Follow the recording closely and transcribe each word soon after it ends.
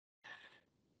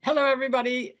Hello,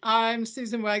 everybody. I'm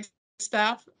Susan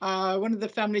Wagstaff, one of the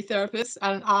family therapists,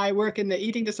 and I work in the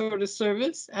eating disorders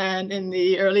service and in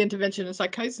the early intervention and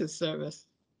psychosis service.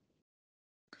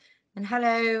 And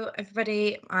hello,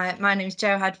 everybody. My name is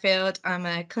Jo Hadfield. I'm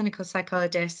a clinical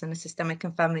psychologist and a systemic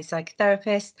and family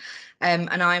psychotherapist,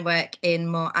 and I work in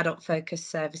more adult-focused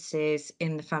services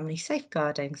in the family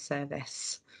safeguarding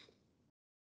service.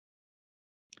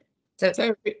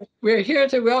 So we're here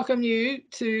to welcome you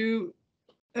to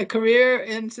a career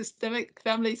in systemic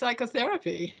family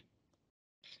psychotherapy.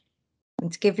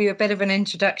 And to give you a bit of an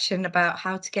introduction about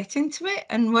how to get into it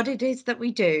and what it is that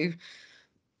we do.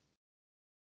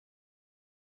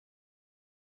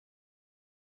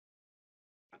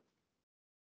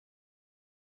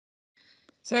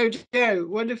 So, Jo,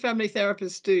 what do family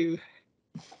therapists do?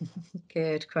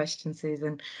 Good question,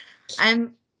 Susan.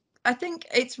 I think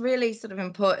it's really sort of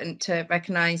important to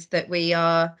recognise that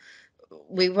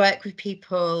we work with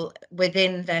people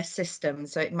within their system.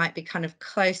 So it might be kind of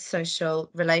close social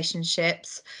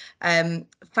relationships.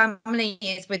 Family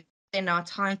is within our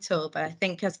title, but I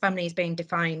think as family is being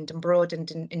defined and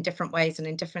broadened in different ways and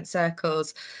in different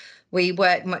circles, we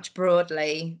work much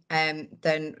broadly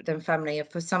than family.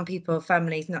 For some people,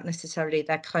 family is not necessarily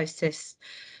their closest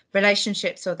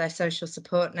relationships or their social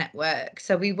support network.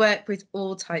 So we work with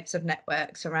all types of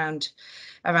networks around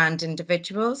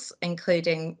individuals,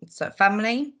 including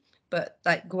family, but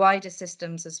like wider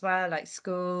systems as well, like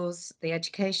schools, the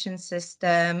education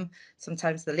system,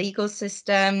 sometimes the legal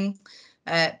system,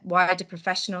 wider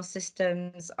professional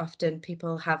systems. Often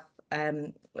people have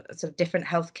sort of different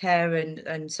healthcare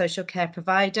and social care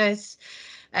providers,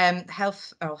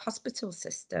 health or hospital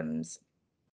systems.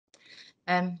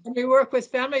 We work with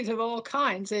families of all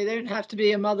kinds. They don't have to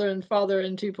be a mother and father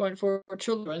and 2.4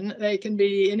 children. They can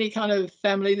be any kind of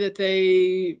family that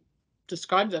they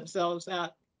describe themselves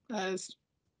as.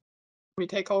 We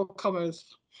take all comers.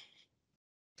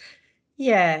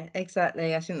 Yeah,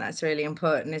 exactly. I think that's really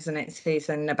important, isn't it,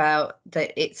 Susan?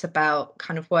 It's about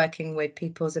kind of working with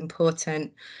people's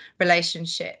important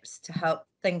relationships to help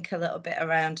think a little bit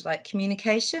around like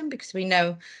communication, because we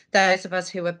know those of us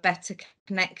who are better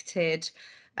connected,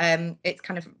 it's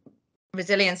kind of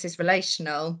resilience is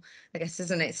relational, I guess,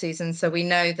 isn't it, Susan? So we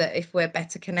know that if we're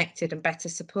better connected and better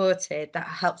supported, that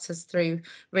helps us through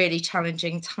really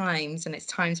challenging times, and it's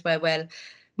times where we're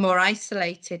more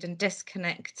isolated and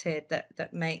disconnected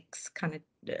that makes kind of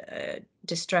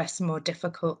distress more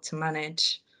difficult to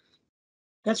manage.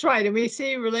 That's right. And we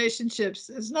see relationships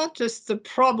as not just the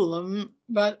problem,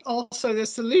 but also the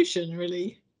solution,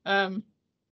 really.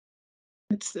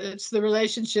 It's the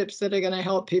relationships that are going to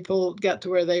help people get to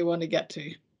where they want to get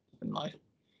to in life.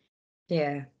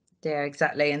 Yeah,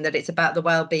 exactly. And that it's about the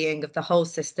well-being of the whole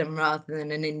system rather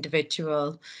than an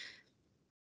individual.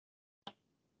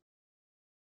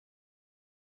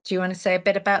 Do you want to say a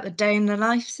bit about the day in the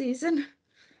life, Susan?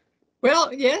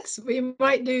 Well, yes, we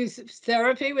might do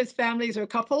therapy with families or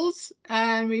couples,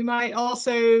 and we might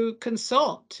also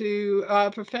consult to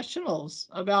professionals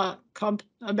about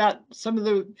some of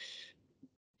the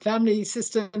family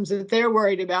systems that they're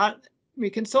worried about.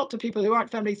 We consult to people who aren't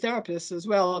family therapists as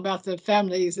well about the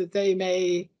families that they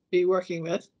may be working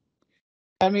with.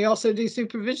 And we also do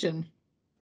supervision.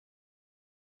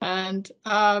 And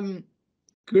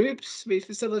groups, we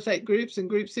facilitate groups and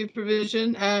group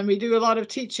supervision, and we do a lot of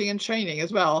teaching and training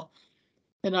as well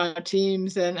in our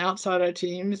teams and outside our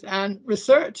teams. And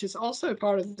research is also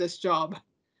part of this job.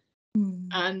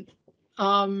 And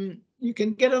you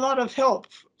can get a lot of help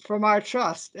from our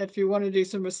trust if you want to do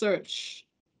some research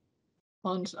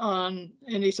on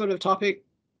any sort of topic.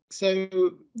 So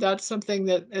that's something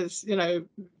that is,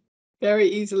 very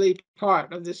easily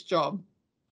part of this job,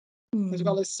 as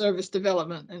well as service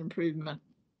development and improvement.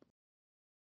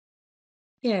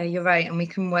 Yeah, you're right. And we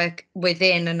can work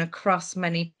within and across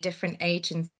many different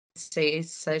agencies.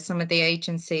 So some of the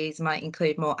agencies might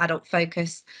include more adult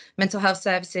focused mental health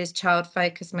services, child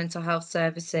focused mental health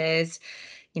services,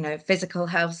 physical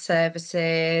health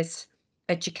services,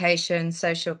 education,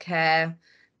 social care,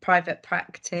 private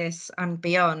practice and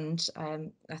beyond.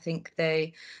 I think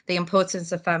the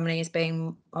importance of family is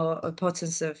being, or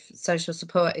importance of social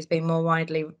support is being more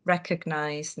widely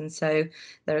recognised, and so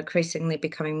they're increasingly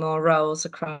becoming more roles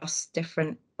across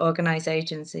different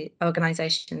organisations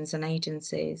and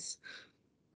agencies.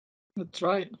 That's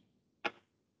right.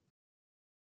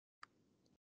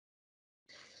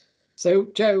 So,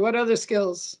 Jo, what other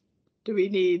skills do we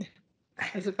need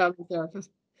as a family therapist?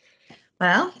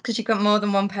 Well, because you've got more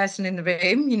than one person in the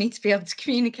room, you need to be able to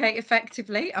communicate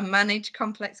effectively and manage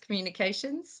complex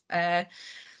communications.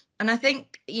 And I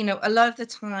think, you know, a lot of the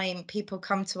time people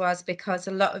come to us because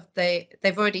a lot of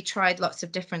they've already tried lots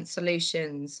of different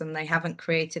solutions and they haven't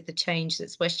created the change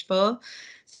that's wished for.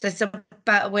 So it's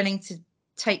about willing to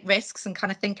take risks and kind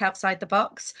of think outside the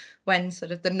box when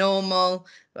sort of the normal,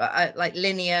 like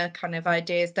linear kind of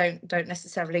ideas don't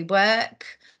necessarily work.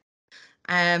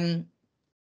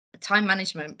 Time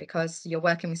management, because you're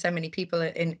working with so many people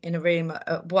in a room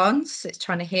at once. It's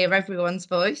trying to hear everyone's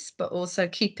voice, but also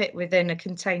keep it within a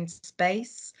contained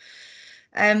space.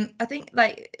 I think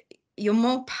like you're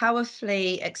more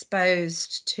powerfully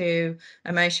exposed to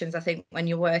emotions, I think, when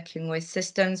you're working with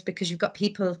systems, because you've got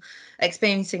people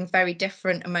experiencing very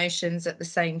different emotions at the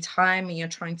same time, and you're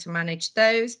trying to manage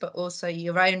those, but also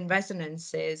your own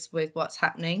resonances with what's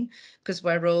happening, because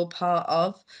we're all part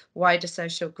of wider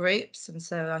social groups. And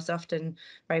so there's often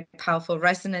very powerful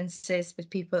resonances with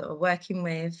people that we're working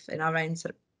with in our own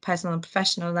sort of personal and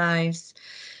professional lives.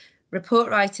 Report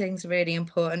writing is really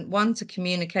important. One, to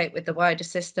communicate with the wider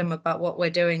system about what we're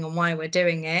doing and why we're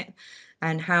doing it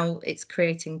and how it's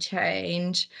creating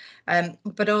change.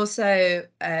 But also,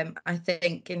 I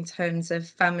think in terms of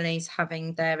families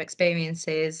having their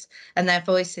experiences and their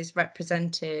voices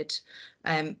represented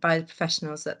by the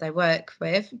professionals that they work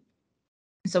with.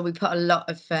 So we put a lot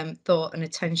of thought and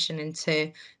attention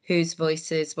into whose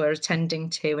voices we're attending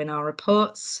to in our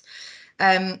reports.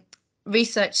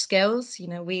 Research skills, you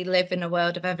know, we live in a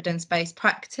world of evidence-based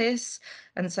practice,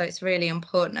 and so it's really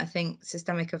important. I think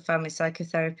systemic and family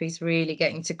psychotherapy is really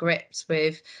getting to grips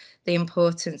with the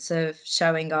importance of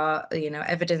showing our, you know,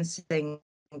 evidencing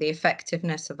the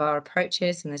effectiveness of our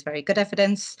approaches, and there's very good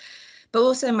evidence, but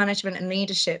also management and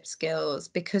leadership skills,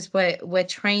 because we're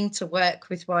trained to work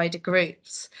with wider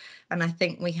groups. And I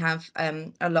think we have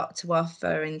a lot to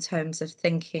offer in terms of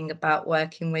thinking about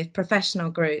working with professional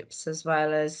groups as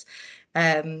well as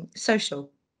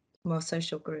more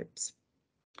social groups.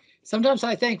 Sometimes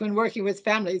I think when working with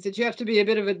families that you have to be a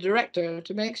bit of a director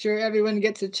to make sure everyone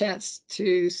gets a chance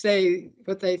to say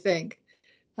what they think.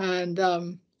 And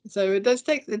so it does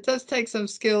take some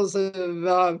skills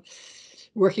of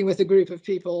working with a group of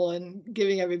people and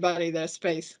giving everybody their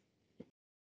space.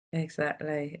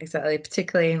 Exactly,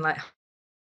 particularly in like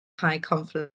high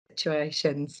conflict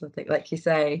situations, I think, like you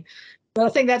say. But I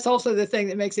think that's also the thing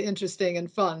that makes it interesting and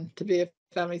fun to be a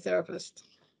family therapist.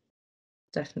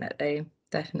 Definitely.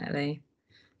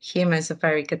 Humor is a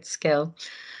very good skill.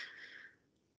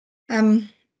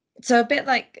 So a bit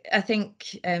like I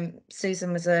think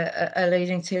Susan was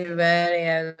alluding to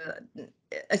earlier,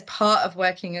 as part of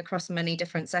working across many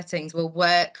different settings, we'll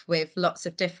work with lots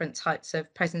of different types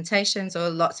of presentations or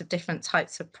lots of different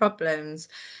types of problems.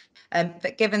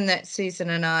 But given that Susan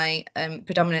and I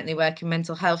predominantly work in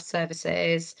mental health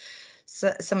services,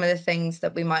 so some of the things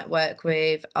that we might work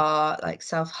with are like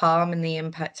self-harm and the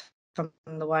impact on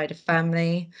the wider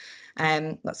family,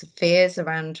 lots of fears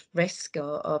around risk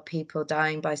or people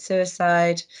dying by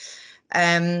suicide,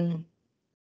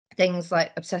 things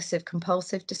like obsessive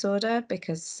compulsive disorder,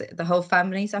 because the whole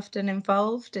family is often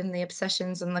involved in the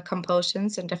obsessions and the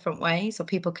compulsions in different ways, or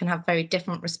people can have very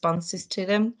different responses to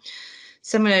them.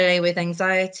 Similarly with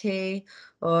anxiety,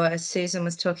 or as Susan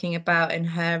was talking about in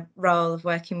her role of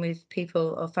working with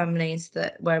people or families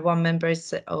that where one member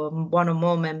is, or one or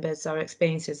more members are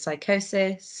experiencing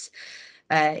psychosis,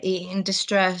 eating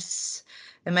distress,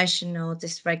 emotional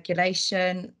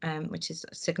dysregulation, which is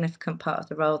a significant part of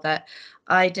the role that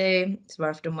I do. So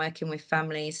we're often working with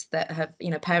families that have,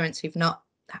 you know, parents who've not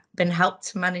been helped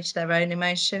to manage their own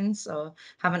emotions or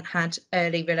haven't had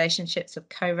early relationships of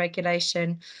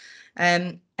co-regulation.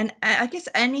 And I guess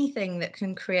anything that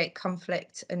can create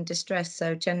conflict and distress.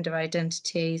 So gender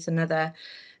identity is another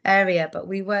area, but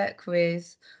we work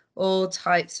with all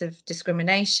types of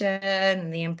discrimination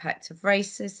and the impact of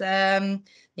racism,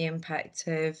 the impact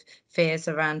of fears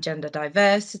around gender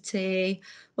diversity,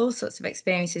 all sorts of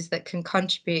experiences that can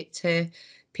contribute to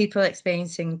people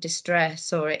experiencing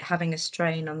distress or it having a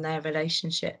strain on their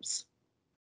relationships.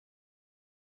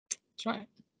 That's right.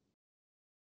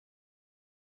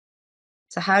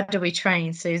 So how do we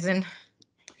train, Susan?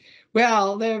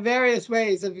 Well, there are various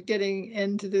ways of getting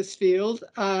into this field.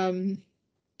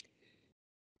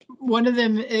 One of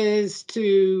them is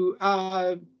to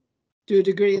do a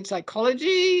degree in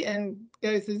psychology and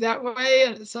go through that way.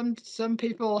 And some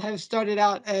people have started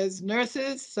out as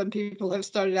nurses. Some people have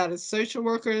started out as social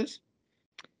workers,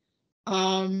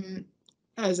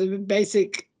 as a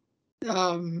basic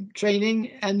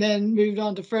training, and then moved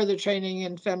on to further training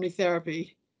in family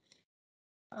therapy.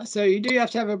 So you do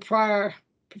have to have a prior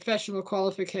professional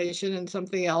qualification in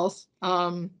something else.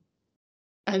 And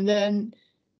then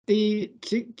The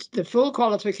full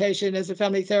qualification as a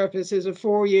family therapist is a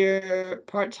 4-year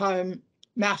part-time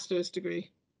master's degree.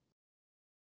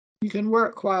 You can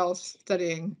work while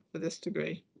studying for this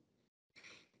degree.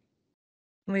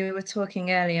 We were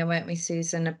talking earlier, weren't we,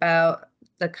 Susan, about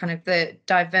the kind of the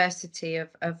diversity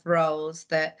of roles,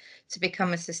 that to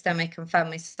become a systemic and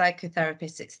family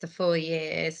psychotherapist, it's the 4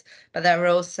 years, but there are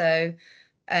also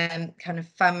kind of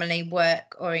family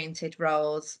work oriented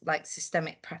roles like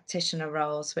systemic practitioner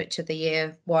roles, which are the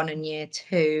year 1 and year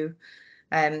 2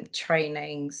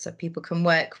 training. So people can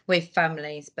work with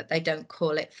families, but they don't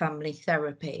call it family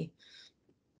therapy.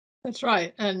 That's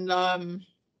right. And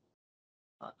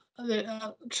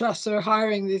the trusts are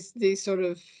hiring these sort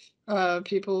of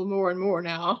people more and more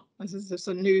now. This is just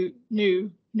a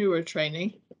newer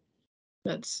training.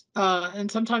 That's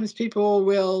and sometimes people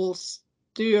will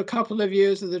do a couple of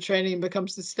years of the training, become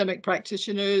systemic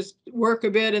practitioners, work a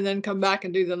bit, and then come back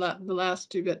and do the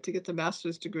last 2 bit to get the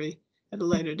master's degree at a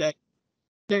later date.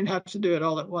 Don't have to do it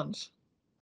all at once.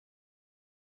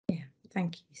 Yeah,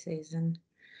 thank you, Susan.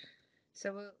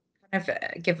 So we'll kind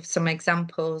of give some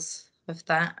examples of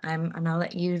that, and I'll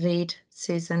let you lead,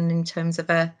 Susan, in terms of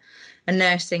a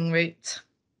nursing route.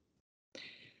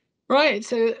 Right.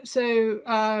 So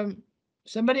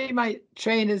somebody might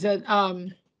train as a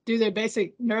do their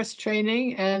basic nurse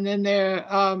training and then their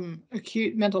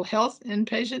acute mental health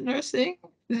inpatient nursing.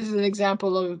 This is an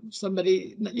example of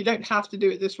somebody. You don't have to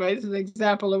do it this way. This is an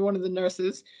example of one of the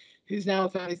nurses who's now a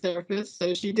family therapist.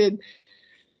 So she did.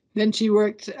 Then she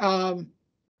worked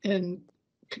in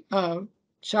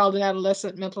child and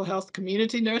adolescent mental health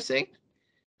community nursing,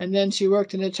 and then she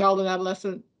worked in a child and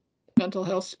adolescent mental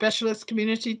health specialist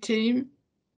community team.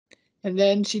 And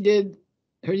then she did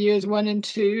her years 1 and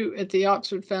 2 at the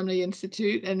Oxford Family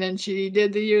Institute. And then she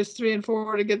did the years 3 and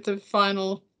 4 to get the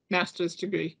final master's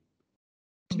degree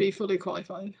to be fully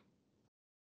qualified.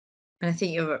 And I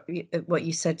think what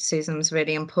you said, Susan, was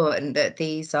really important, that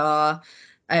these are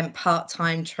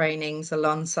part-time trainings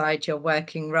alongside your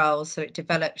working role. So it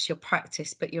develops your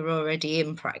practice, but you're already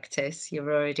in practice.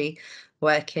 You're already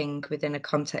working within a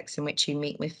context in which you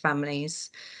meet with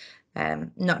families.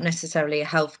 Not necessarily a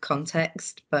health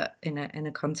context, but in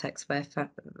a context where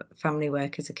family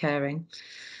work is occurring.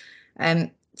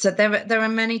 So there are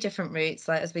many different routes.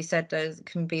 Like as we said, there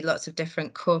can be lots of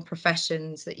different core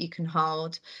professions that you can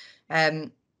hold.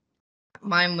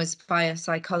 Mine was via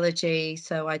psychology,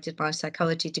 so I did my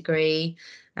psychology degree.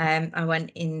 I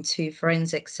went into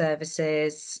forensic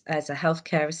services as a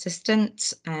healthcare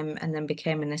assistant, and then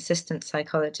became an assistant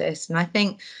psychologist. And I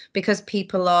think because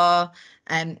people are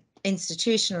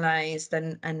institutionalized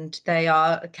and they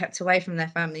are kept away from their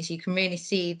families, you can really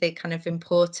see the kind of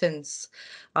importance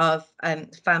of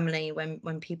family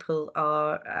when people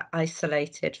are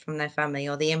isolated from their family,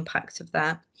 or the impact of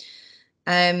that.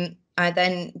 I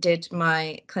then did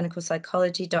my clinical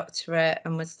psychology doctorate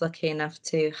and was lucky enough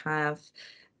to have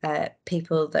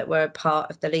people that were a part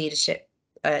of the leadership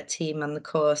team on the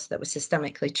course that were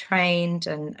systemically trained,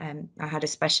 and I had a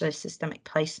specialist systemic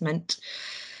placement.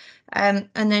 And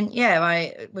then, yeah,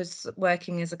 I was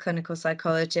working as a clinical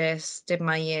psychologist, did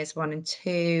my years 1 and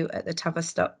 2 at the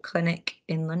Tavistock Clinic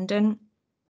in London.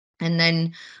 And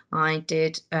then I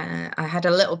had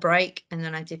a little break, and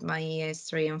then I did my years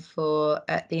 3 and 4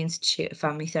 at the Institute of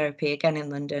Family Therapy, again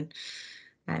in London.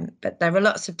 But there are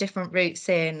lots of different routes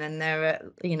in, and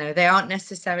they aren't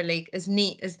necessarily as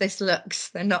neat as this looks.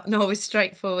 They're not always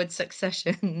straightforward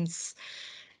successions.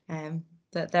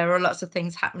 That there are lots of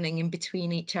things happening in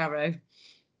between each arrow.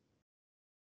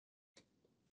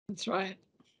 That's right.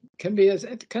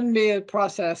 It can be a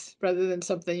process rather than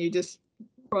something you just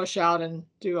rush out and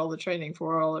do all the training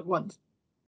for all at once.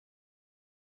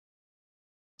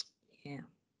 Yeah,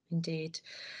 indeed.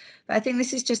 But I think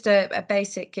this is just a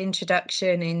basic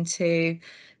introduction into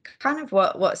kind of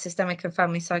what systemic and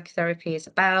family psychotherapy is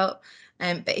about.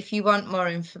 But if you want more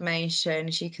information,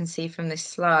 as you can see from this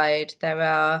slide, there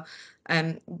are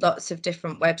lots of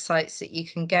different websites that you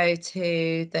can go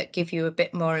to that give you a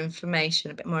bit more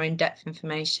information, a bit more in-depth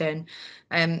information.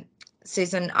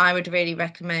 Susan, I would really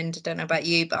recommend, I don't know about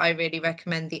you, but I really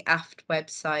recommend the AFT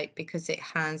website, because it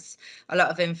has a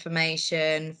lot of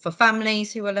information for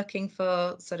families who are looking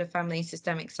for sort of family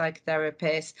systemic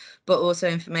psychotherapists, but also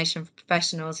information for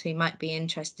professionals who might be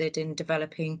interested in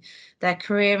developing their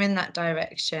career in that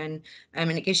direction.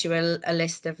 And it gives you a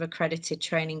list of accredited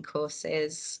training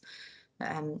courses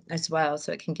as well,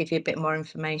 so it can give you a bit more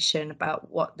information about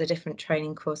what the different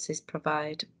training courses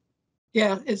provide.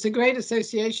 Yeah, it's a great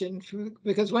association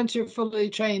because once you're fully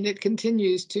trained, it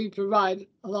continues to provide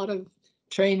a lot of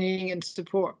training and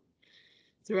support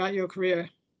throughout your career.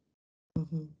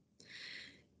 Mhm.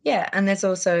 Yeah, and there's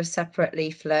also a separate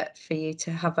leaflet for you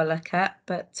to have a look at,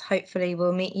 but hopefully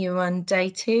we'll meet you on day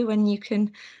 2 when you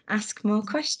can ask more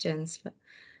questions. But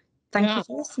thank you Yeah.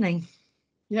 for listening.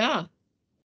 Yeah.